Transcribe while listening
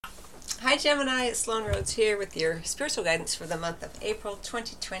Hi Gemini, it's Sloan Rhodes here with your spiritual guidance for the month of April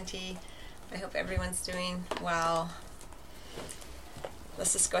 2020. I hope everyone's doing well.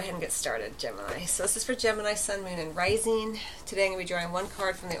 Let's just go ahead and get started, Gemini. So this is for Gemini, Sun, Moon, and Rising. Today I'm going to be drawing one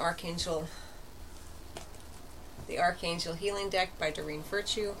card from the Archangel Healing deck by Doreen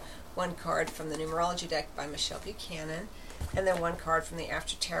Virtue, one card from the Numerology deck by Michelle Buchanan, and then one card from the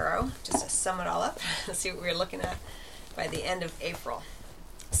After Tarot, just to sum it all up. Let's see what we're looking at by the end of April.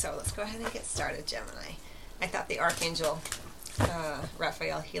 So let's go ahead and get started, Gemini. I thought the Archangel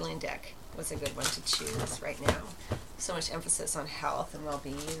Raphael Healing deck was a good one to choose right now. So much emphasis on health and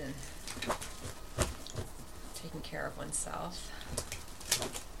well-being and taking care of oneself.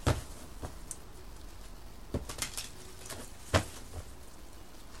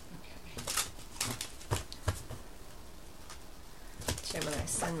 Gemini,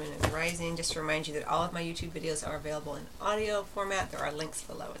 Sun, Moon, and Rising. Just to remind you that all of my YouTube videos are available in audio format. There are links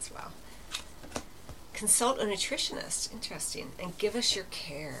below as well. Consult a nutritionist. Interesting. And give us your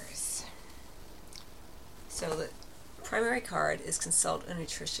cares. So the primary card is consult a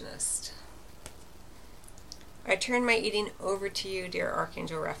nutritionist. I turn my eating over to you, dear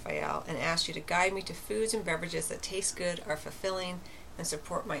Archangel Raphael, and ask you to guide me to foods and beverages that taste good, are fulfilling, and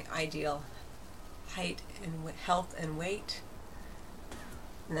support my ideal height and health and weight.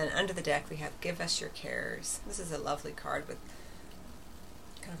 And then under the deck we have Give Us Your Cares. This is a lovely card with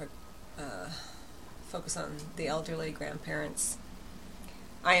kind of a focus on the elderly, grandparents.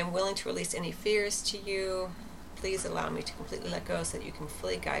 I am willing to release any fears to you. Please allow me to completely let go so that you can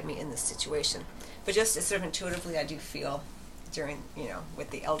fully guide me in this situation. But just sort of intuitively, I do feel during,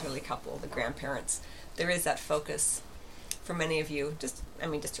 with the elderly couple, the grandparents, there is that focus for many of you, just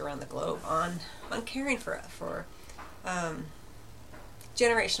around the globe, on caring for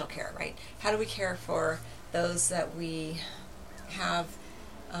generational care, right? How do we care for those that we have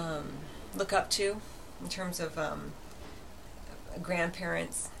look up to in terms of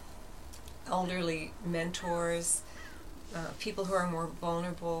grandparents, elderly mentors, people who are more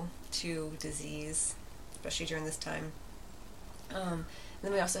vulnerable to disease, especially during this time. And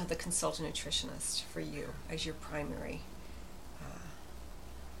then we also have the consultant nutritionist for you as your primary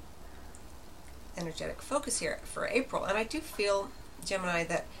energetic focus here for April. And I do feel, Gemini,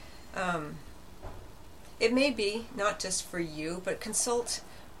 that it may be not just for you, but consult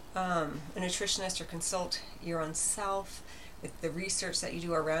a nutritionist or consult your own self with the research that you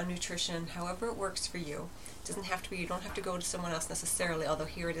do around nutrition, however it works for you. It doesn't have to be, you don't have to go to someone else necessarily, although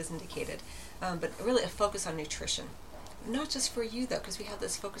here it is indicated, but really a focus on nutrition. Not just for you though, because we have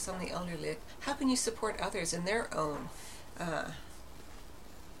this focus on the elderly. How can you support others in their own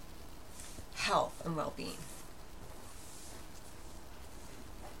health and well-being?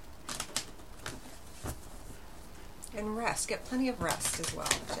 And rest. Get plenty of rest as well,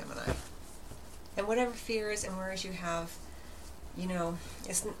 Gemini. And whatever fears and worries you have,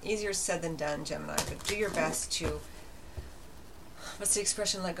 it's easier said than done, Gemini, but do your best to, what's the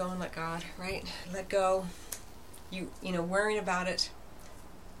expression, let go and let God, right? Let go. Worrying about it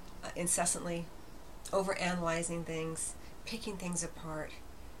incessantly, overanalyzing things, picking things apart.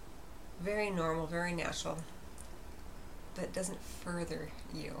 Very normal, very natural, but it doesn't further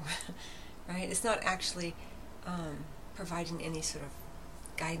you, right? It's not actually providing any sort of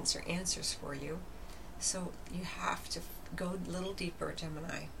guidance or answers for you. So you have to go a little deeper,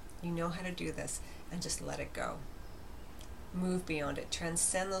 Gemini. You know how to do this, and just let it go. Move beyond it.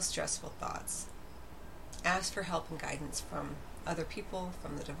 Transcend those stressful thoughts. Ask for help and guidance from other people,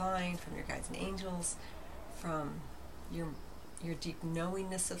 from the divine, from your guides and angels, from your deep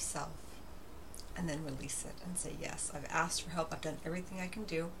knowingness of self. And then release it and say, yes, I've asked for help. I've done everything I can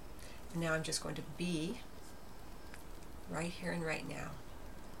do. And now I'm just going to be right here and right now,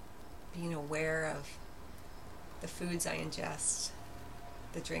 being aware of the foods I ingest,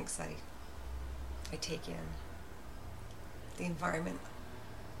 the drinks I take in, the environment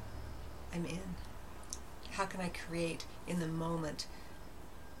I'm in. How can I create in the moment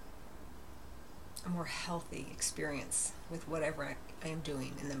a more healthy experience with whatever I am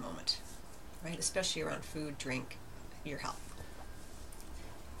doing in the moment, right? Especially around food, drink, your health,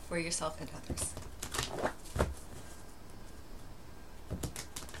 for yourself and others.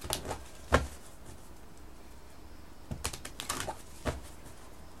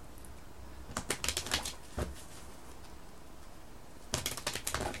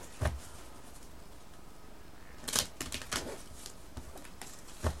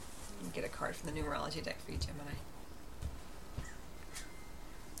 Get a card from the Numerology deck for you, Gemini.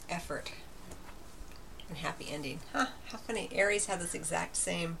 Effort and happy ending. Huh, how funny. Aries had this exact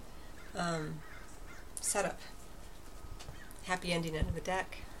same setup. Happy ending under the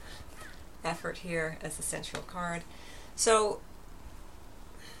deck. effort here as the central card. So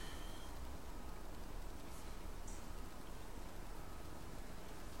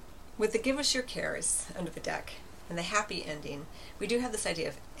with the Give Us Your Cares under the deck and the happy ending, we do have this idea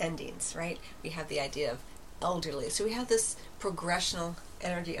of endings, right? We have the idea of elderly. So we have this progressional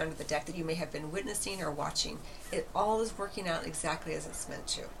energy under the deck that you may have been witnessing or watching. It all is working out exactly as it's meant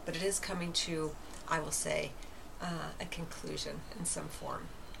to, but it is coming to, I will say, a conclusion in some form.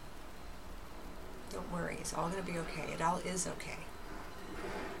 Don't worry, it's all going to be okay. It all is okay.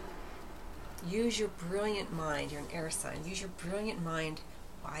 Use your brilliant mind. You're an air sign. Use your brilliant mind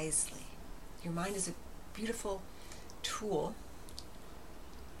wisely. Your mind is a beautiful tool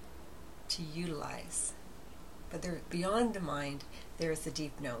to utilize. But there, beyond the mind, there is the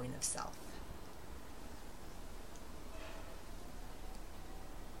deep knowing of self.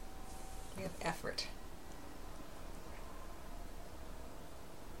 We have effort.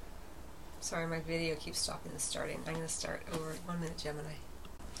 Sorry, my video keeps stopping and starting. I'm going to start over. 1 minute, Gemini.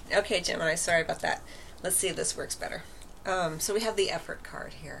 Okay, Gemini, sorry about that. Let's see if this works better. So we have the effort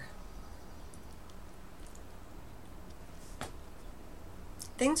card here.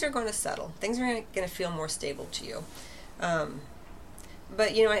 Things are going to settle. Things are going to feel more stable to you.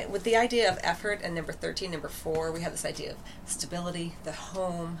 But, you know, with the idea of effort and number 13, number 4, we have this idea of stability, the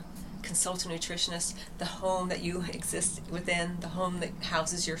home, consult a nutritionist, the home that you exist within, the home that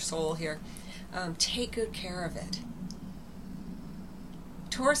houses your soul here. Take good care of it.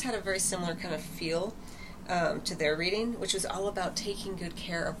 Taurus had a very similar kind of feel to their reading, which was all about taking good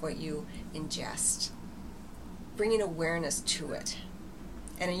care of what you ingest, bringing awareness to it.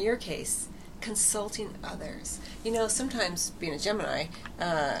 And in your case, consulting others. You know, sometimes being a Gemini,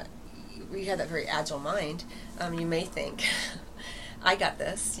 we have that very agile mind. You may think, I got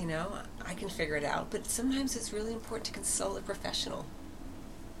this, you know, I can figure it out. But sometimes it's really important to consult a professional.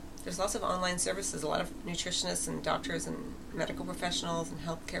 There's lots of online services, a lot of nutritionists and doctors and medical professionals and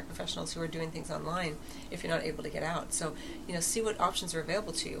healthcare professionals who are doing things online if you're not able to get out. So, you know, see what options are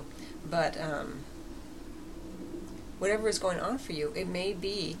available to you. But whatever is going on for you, it may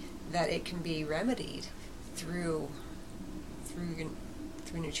be that it can be remedied through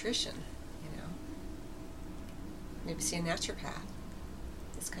nutrition, you know. Maybe see a naturopath,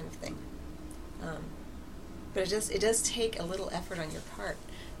 this kind of thing. But it does take a little effort on your part,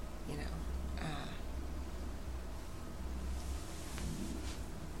 you know.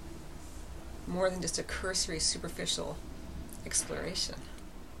 More than just a cursory, superficial exploration.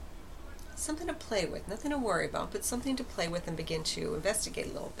 Something to play with, nothing to worry about, but something to play with and begin to investigate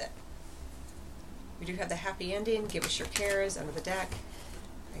a little bit. We do have the happy ending, Give Us Your Cares under the deck.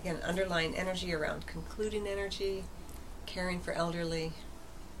 Again, underlying energy around concluding energy, caring for elderly,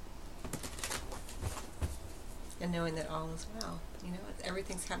 and knowing that all is well. You know,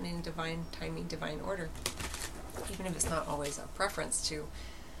 everything's happening in divine timing, divine order. Even if it's not always a preference to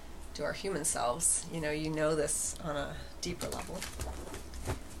our human selves, you know this on a deeper level.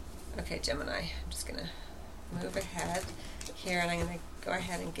 Okay, Gemini, I'm just going to move ahead here, and I'm going to go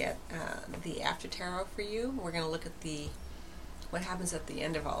ahead and get the After Tarot for you. We're going to look at what happens at the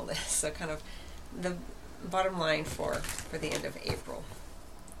end of all this, so kind of the bottom line for the end of April.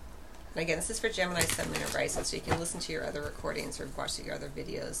 And again, this is for Gemini, Sun, Moon, and Rising, so you can listen to your other recordings or watch your other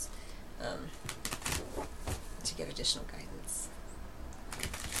videos to get additional guidance.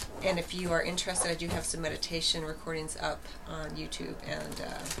 And if you are interested, I do have some meditation recordings up on YouTube and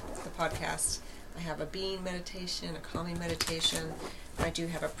the podcast. I have a being meditation, a calming meditation, and I do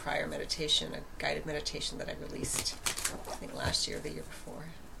have a prior meditation, a guided meditation that I released, I think last year or the year before.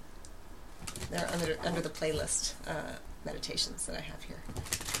 They're under the playlist meditations that I have here.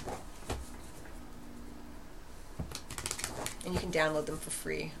 And you can download them for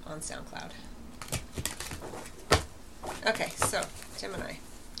free on SoundCloud. Okay, so Gemini.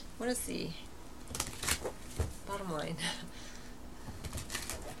 What is the bottom line?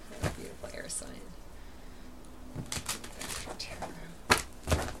 What a beautiful air sign.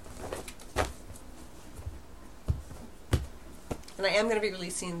 And I am going to be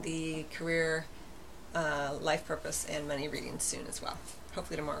releasing the career, life purpose, and money reading soon as well.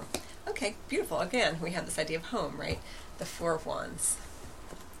 Hopefully tomorrow. Okay, beautiful. Again, we have this idea of home, right? The Four of Wands.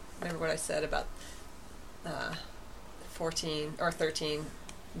 Remember what I said about 14 or 13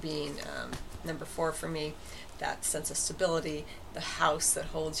 being number 4 for me, that sense of stability, the house that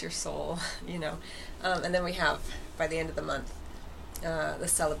holds your soul, you know. And then we have, by the end of the month, the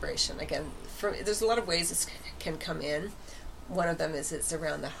celebration. Again, there's a lot of ways this can come in. One of them is it's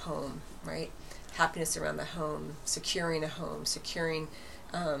around the home, right? Happiness around the home, securing a home, securing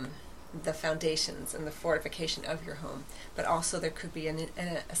the foundations and the fortification of your home, but also there could be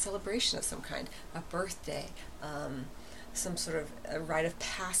a celebration of some kind, a birthday, some sort of a rite of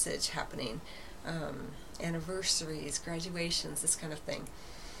passage happening, anniversaries, graduations, this kind of thing.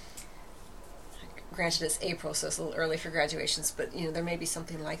 Granted, it's April, so it's a little early for graduations, but there may be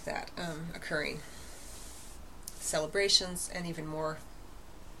something like that occurring. Celebrations, and even more,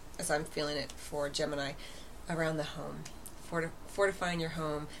 as I'm feeling it for Gemini, around the home. Fortifying your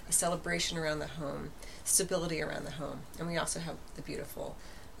home, a celebration around the home, stability around the home. And we also have the beautiful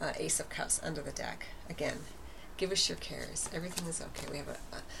Ace of Cups under the deck. Again, give us your cares. Everything is okay.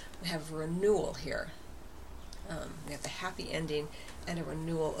 We have renewal here. We have the happy ending and a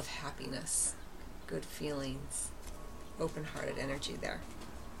renewal of happiness, good feelings, open-hearted energy there.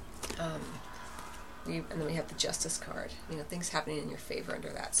 And then we have the Justice card. Things happening in your favor under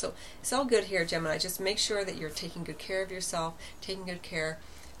that. So it's all good here, Gemini. Just make sure that you're taking good care of yourself, taking good care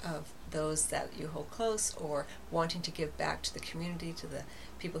of those that you hold close, or wanting to give back to the community, to the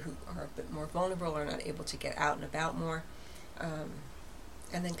people who are a bit more vulnerable or not able to get out and about more.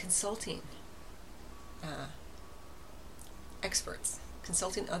 And then consulting experts,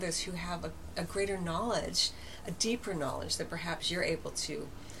 consulting others who have a greater knowledge, a deeper knowledge that perhaps you're able to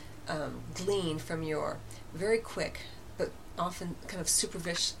glean from your very quick but often kind of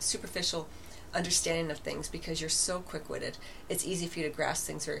superficial understanding of things, because you're so quick-witted. It's easy for you to grasp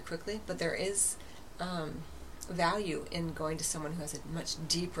things very quickly, but there is value in going to someone who has a much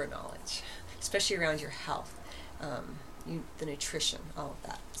deeper knowledge, especially around your health, the nutrition, all of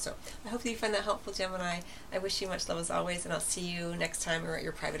that. So I hope that you find that helpful, Gemini. I wish you much love as always, and I'll see you next time we're at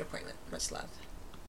your private appointment. Much love.